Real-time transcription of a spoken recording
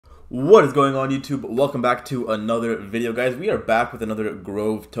What is going on, YouTube? Welcome back to another video, guys. We are back with another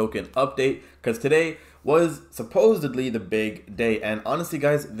Grove token update because today was supposedly the big day, and honestly,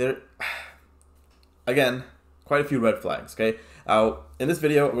 guys, there again quite a few red flags. Okay, in this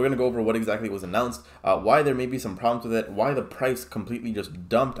video, we're gonna go over what exactly was announced, why there may be some problems with it, why the price completely just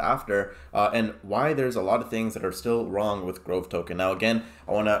dumped after, and why there's a lot of things that are still wrong with Grove token. Now, again,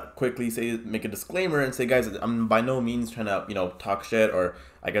 I want to quickly make a disclaimer and say, guys, I'm by no means trying to talk shit or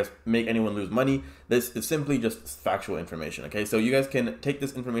I guess make anyone lose money. This is simply just factual information, okay? So you guys can take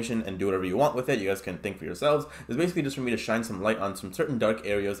this information and do whatever you want with it. You guys can think for yourselves. It's basically just for me to shine some light on some certain dark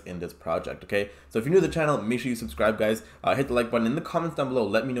areas in this project, okay? So if you're new to the channel, make sure you subscribe, guys. Hit the like button in the comments down below.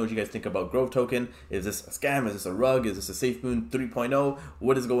 Let me know what you guys think about Grove token. Is this a scam? Is this a rug? Is this a safe moon 3.0?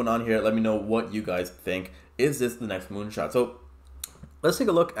 What is going on here? Let me know what you guys think. Is this the next moonshot? So let's take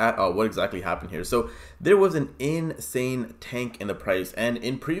a look at what exactly happened here. So there was an insane tank in the price, and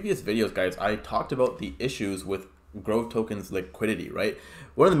in previous videos, guys, I talked about the issues with Grove token's liquidity, right?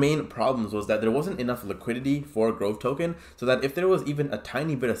 One of the main problems was that there wasn't enough liquidity for Grove token, so that if there was even a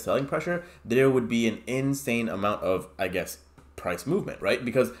tiny bit of selling pressure, there would be an insane amount of, I guess, price movement, right?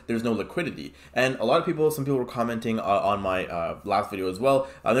 Because there's no liquidity. And a lot of people, some people were commenting on my last video as well.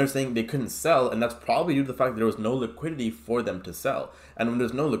 They're saying they couldn't sell, and that's probably due to the fact that there was no liquidity for them to sell. And when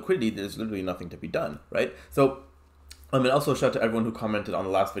there's no liquidity, there's literally nothing to be done, right? So also shout out to everyone who commented on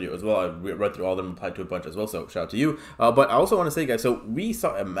the last video as well. I read through all of them, replied to a bunch as well, so shout out to you. But I also want to say, guys, so we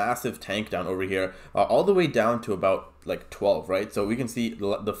saw a massive tank down over here, all the way down to about like 12, right? So we can see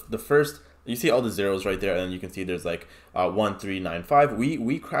the first, you see all the zeros right there, and then you can see there's like 1, 3, 9, 5.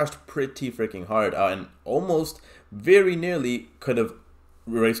 We crashed pretty freaking hard, and almost very nearly could have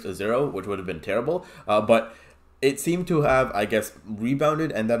erased a zero, which would have been terrible. But it seemed to have, I guess,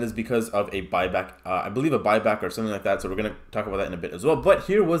 rebounded, and that is because of a buyback, I believe a buyback or something like that. So we're going to talk about that in a bit as well. But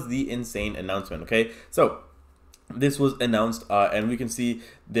here was the insane announcement, okay? So this was announced, and we can see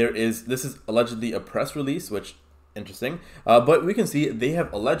this is allegedly a press release, which interesting, but we can see they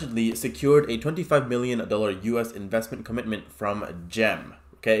have allegedly secured a $25 million US investment commitment from GEM,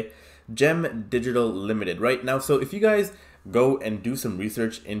 okay? GEM Digital Limited, right? Now, so if you guys go and do some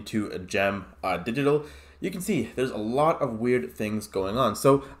research into GEM Digital, you can see there's a lot of weird things going on.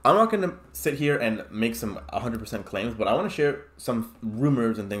 So I'm not going to sit here and make some 100% claims, but I want to share some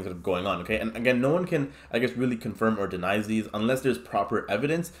rumors and things that are going on, okay? And again, no one can, I guess, really confirm or deny these unless there's proper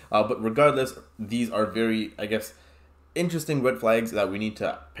evidence. But regardless, these are very, I guess, interesting red flags that we need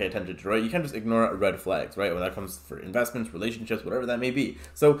to pay attention to, right? You can't just ignore red flags, right? When that comes for investments, relationships, whatever that may be.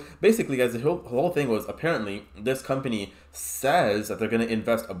 So basically, guys, the whole thing was apparently this company says that they're going to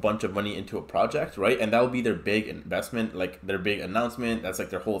invest a bunch of money into a project, right? And that will be their big investment, like their big announcement. That's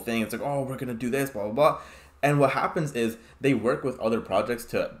like their whole thing. It's like, oh, we're going to do this, blah, blah, blah. And what happens is they work with other projects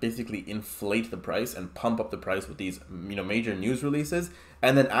to basically inflate the price and pump up the price with these, major news releases.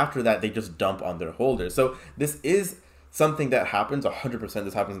 And then after that, they just dump on their holders. So this is something that happens 100%.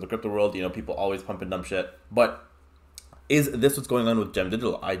 This happens in the crypto world. People always pump and dump shit. But is this what's going on with GEM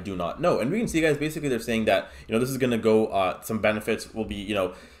Digital? I do not know. And we can see, guys, basically they're saying that this is going to go. Some benefits will be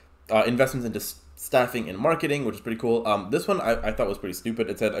investments into staffing and marketing, which is pretty cool. This one I thought was pretty stupid.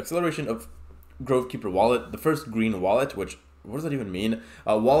 It said acceleration of Grove Keeper wallet, the first green wallet, which, what does that even mean?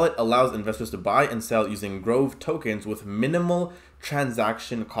 Wallet allows investors to buy and sell using Grove tokens with minimal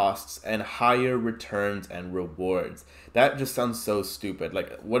transaction costs and higher returns and rewards. That just sounds so stupid.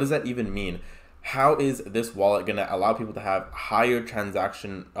 Like, what does that even mean? How is this wallet going to allow people to have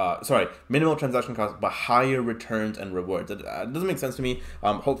minimal transaction costs, but higher returns and rewards? It doesn't make sense to me.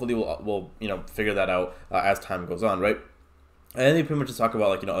 Hopefully we'll figure that out as time goes on, right? And then they pretty much just talk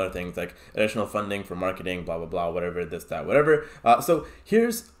about other things like additional funding for marketing, blah, blah, blah, whatever, this, that, whatever. So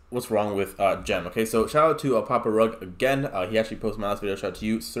here's what's wrong with GEM, okay? So shout out to Papa Rug again. He actually posted my last video. Shout out to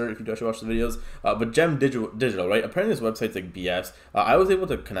you, sir, if you do actually watch the videos. But GEM Digital, right? Apparently this website's like BS. I was able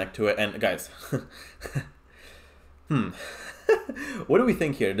to connect to it, and guys, what do we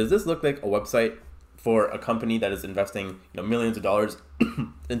think here? Does this look like a website for a company that is investing millions of dollars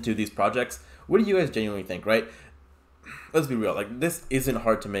into these projects? What do you guys genuinely think, right? Let's be real. Like, this isn't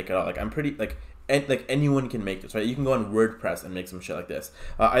hard to make it out. Like, I'm pretty like anyone can make this, right? You can go on WordPress and make some shit like this.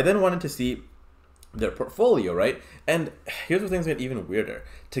 I then wanted to see their portfolio, right? And here's where things get even weirder.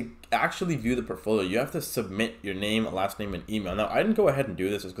 To actually view the portfolio, you have to submit your name, last name, and email. Now, I didn't go ahead and do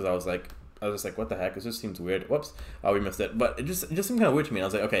this just because I was just like, what the heck? This just seems weird. Whoops, we missed it. But it just seemed kind of weird to me. And I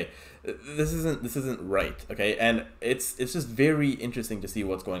was like, okay, this isn't right. Okay, and it's just very interesting to see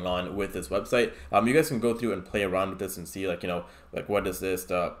what's going on with this website. You guys can go through and play around with this and see like what is this,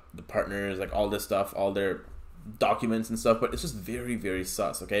 the partners, like all this stuff, all their documents and stuff, but it's just very, very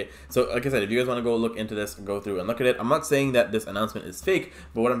sus. Okay, so like I said, if you guys want to go look into this and go through and look at it, I'm not saying that this announcement is fake,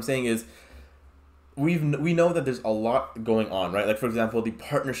 but what I'm saying is we know that there's a lot going on, right? Like, for example, the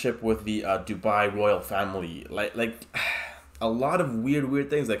partnership with the Dubai royal family, like a lot of weird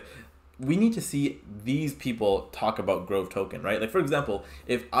things. Like, we need to see these people talk about Grove token, right? Like, for example,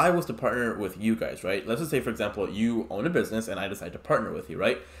 if I was to partner with you guys, right? Let's just say, for example, you own a business and I decide to partner with you,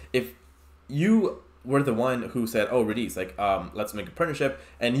 right? If you were the one who said, oh, Radies, like, let's make a partnership,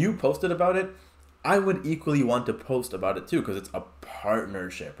 and you posted about it, I would equally want to post about it too, because it's a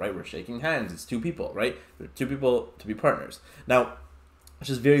partnership, right? We're shaking hands. It's two people, right? We're two people to be partners. Now, it's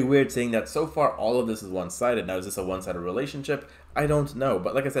just very weird saying that so far all of this is one-sided. Now, is this a one-sided relationship? I don't know.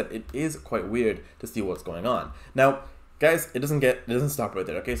 But like I said, it is quite weird to see what's going on. Now, guys, it doesn't stop right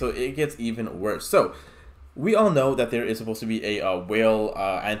there, okay? So it gets even worse. So we all know that there is supposed to be a whale,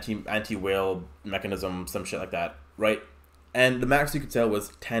 anti-whale mechanism, some shit like that, right? And the max you could sell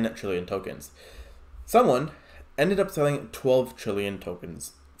was 10 trillion tokens. Someone ended up selling 12 trillion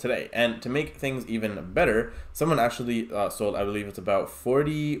tokens today. And to make things even better, someone actually sold, I believe it's about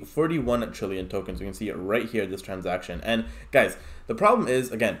 41 trillion tokens. You can see it right here, this transaction. And guys, the problem is,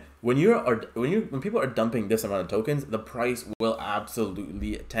 again, when people are dumping this amount of tokens, the price will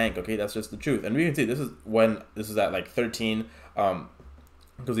absolutely tank. Okay, that's just the truth. And we can see this is at like 13,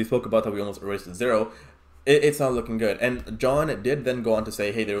 because we spoke about that we almost erased it 0. It's not looking good. And John did then go on to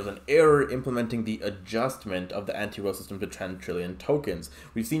say, hey, there was an error implementing the adjustment of the anti-whale system to 10 trillion tokens.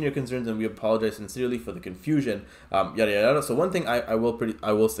 We've seen your concerns and we apologize sincerely for the confusion, yada yada. So one thing I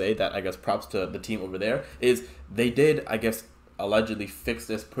will say that I guess props to the team over there is they did, I guess, allegedly fix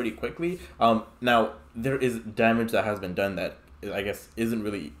this pretty quickly. Now, there is damage that has been done that I guess isn't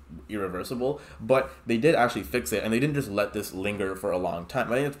really irreversible, but they did actually fix it, and they didn't just let this linger for a long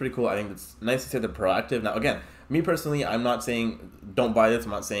time. I think that's pretty cool. I think it's nice to say they're proactive. Now, again, me personally, I'm not saying don't buy this. I'm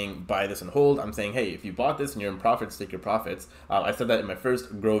not saying buy this and hold. I'm saying, hey, if you bought this and you're in profits, take your profits. I said that in my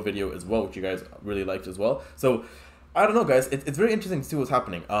first Grow video as well, which you guys really liked as well. So I don't know, guys. It's very interesting to see what's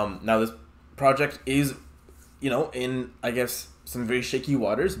happening. Now this project is, in, I guess, some very shaky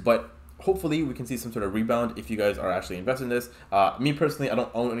waters, but hopefully we can see some sort of rebound if you guys are actually invested in this. Me personally, I don't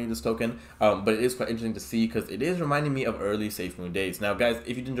own any of this token, but it is quite interesting to see because it is reminding me of early Safe Moon days. Now, guys,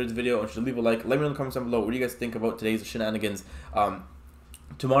 if you did enjoy this video, I want you to leave a like. Let me know in the comments down below what do you guys think about today's shenanigans.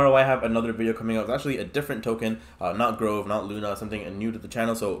 Tomorrow I have another video coming out. It's actually a different token, not Grove, not Luna, something new to the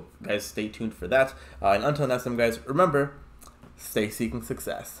channel. So guys, stay tuned for that. And until next time, guys, remember, stay seeking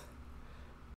success.